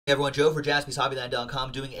Everyone, Joe for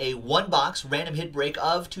JaspysHobbyland.com doing a one-box random hit break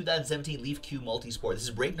of 2017 Leaf Q Multisport. This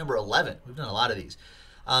is break number 11. We've done a lot of these.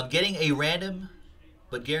 Getting a random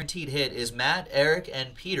but guaranteed hit is Matt, Eric,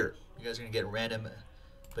 and Peter. You guys are going to get random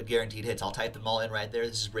but guaranteed hits. I'll type them all in right there.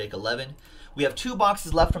 This is break 11. We have 2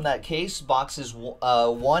 boxes left from that case, boxes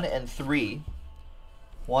 1 and 3.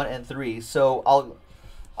 1 and 3. So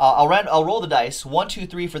I'll roll the dice. 1, 2,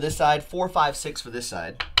 3 for this side. 4, 5, 6 for this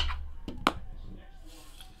side.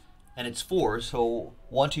 And it's 4, so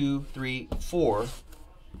 1, 2, 3, 4,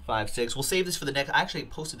 5, 6. We'll save this for the next. I actually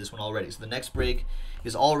posted this one already, so the next break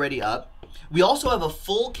is already up. We also have a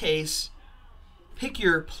full case pick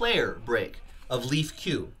your player break of Leaf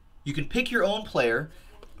Q. You can pick your own player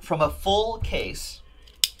from a full case,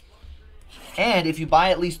 and if you buy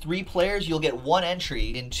at least 3 players, you'll get one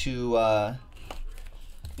entry into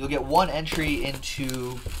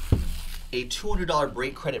a $200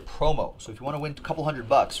 break credit promo. So if you want to win a couple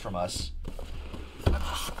 $100 from us,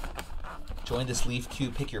 join this Leaf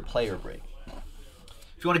Q pick your player break.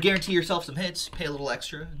 If you want to guarantee yourself some hits, pay a little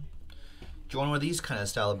extra, and join one of these kind of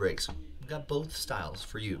style of breaks. We've got both styles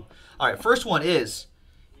for you. All right, first one is,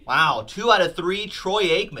 wow, 2 out of 3, Troy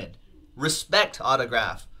Aikman. Respect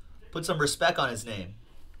autograph. Put some respect on his name.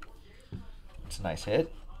 It's a nice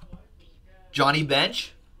hit. Johnny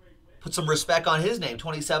Bench. Put some respect on his name.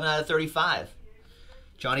 27 out of 35.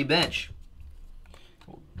 Johnny Bench.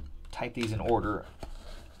 We'll type these in order.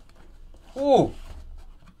 Ooh.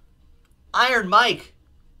 Iron Mike.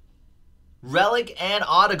 Relic and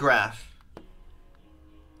autograph.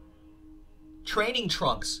 Training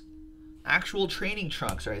trunks. Actual training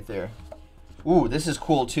trunks right there. Ooh, this is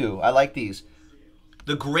cool too. I like these.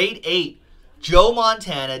 The Great 8. Joe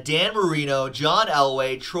Montana, Dan Marino, John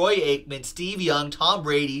Elway, Troy Aikman, Steve Young, Tom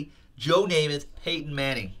Brady, Joe Namath, Peyton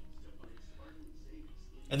Manning.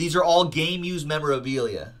 And these are all game-used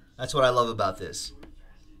memorabilia. That's what I love about this.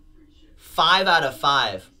 5 out of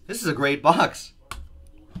 5. This is a great box.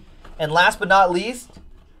 And last but not least,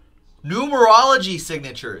 numerology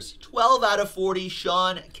signatures. 12 out of 40,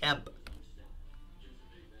 Sean Kemp.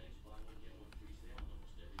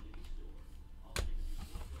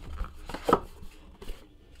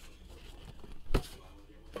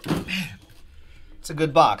 Man, it's a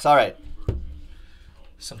good box. All right.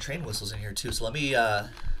 Some train whistles in here too. So let me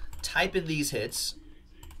type in these hits.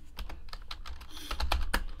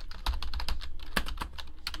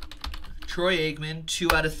 Troy Aikman, 2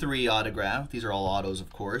 out of 3 autograph. These are all autos,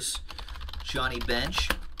 of course. Johnny Bench.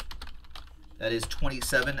 That is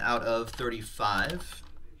 27 out of 35.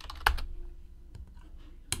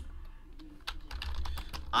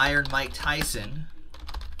 Iron Mike Tyson.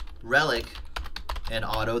 Relic and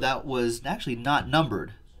auto. That was actually not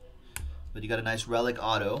numbered, but you got a nice relic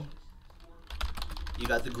auto. You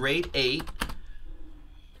got the Great 8.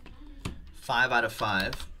 5 out of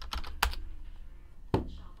 5.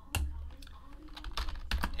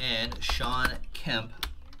 And Sean Kemp,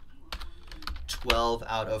 12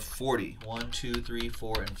 out of 40. 1, 2, 3,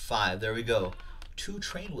 4, and 5. There we go. 2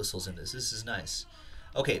 train whistles in this. This is nice.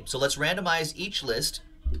 Okay, so let's randomize each list.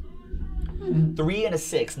 3 and a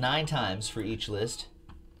 6, 9 times for each list.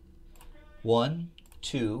 1,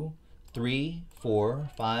 2, 3, 4,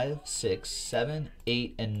 5, 6, 7,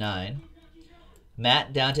 8, and 9.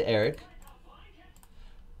 Matt down to Eric.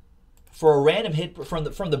 For a random hit from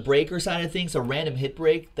the breaker side of things, a random hit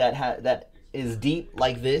break that is deep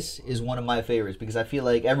like this is one of my favorites, because I feel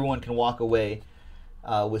like everyone can walk away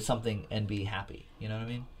with something and be happy. You know what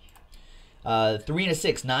I mean? 3 and a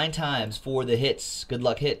 6, 9 times for the hits. Good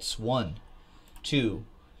luck hits. 1, 2,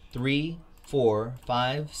 3, 4,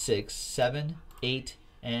 5, 6, 7, 8,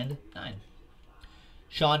 and 9.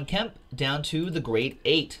 Sean Kemp down to the Great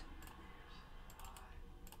 8.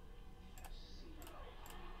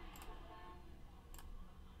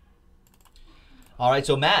 All right,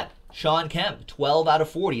 so Matt, Sean Kemp, 12 out of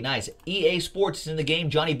 40. Nice. EA Sports is in the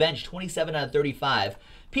game. Johnny Bench, 27 out of 35.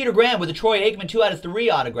 Peter Graham with the Troy Aikman 2 out of 3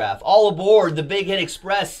 autograph. All aboard the Big Hit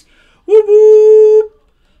Express. Whoop, whoop.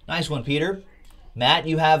 Nice one, Peter. Matt,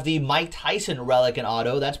 you have the Mike Tyson relic and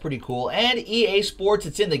auto. That's pretty cool. And EA Sports,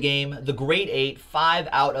 it's in the game. The Great 8, 5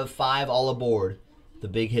 out of 5. All aboard the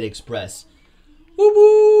Big Hit Express. Whoop,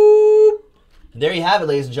 whoop. And there you have it,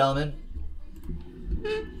 ladies and gentlemen.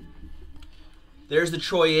 There's the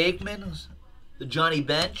Troy Aikman, the Johnny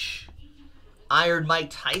Bench, Iron Mike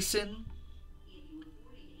Tyson,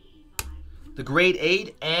 the Great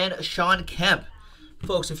 8, and Sean Kemp.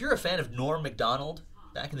 Folks, if you're a fan of Norm Macdonald,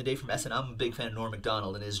 back in the day from SN, I'm a big fan of Norm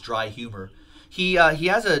Macdonald and his dry humor. He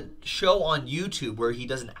has a show on YouTube where he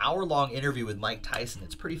does an hour-long interview with Mike Tyson.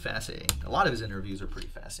 It's pretty fascinating. A lot of his interviews are pretty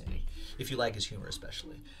fascinating, if you like his humor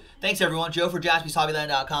especially. Thanks, everyone. Joe for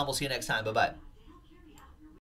JaspysHobbyland.com. We'll see you next time. Bye-bye.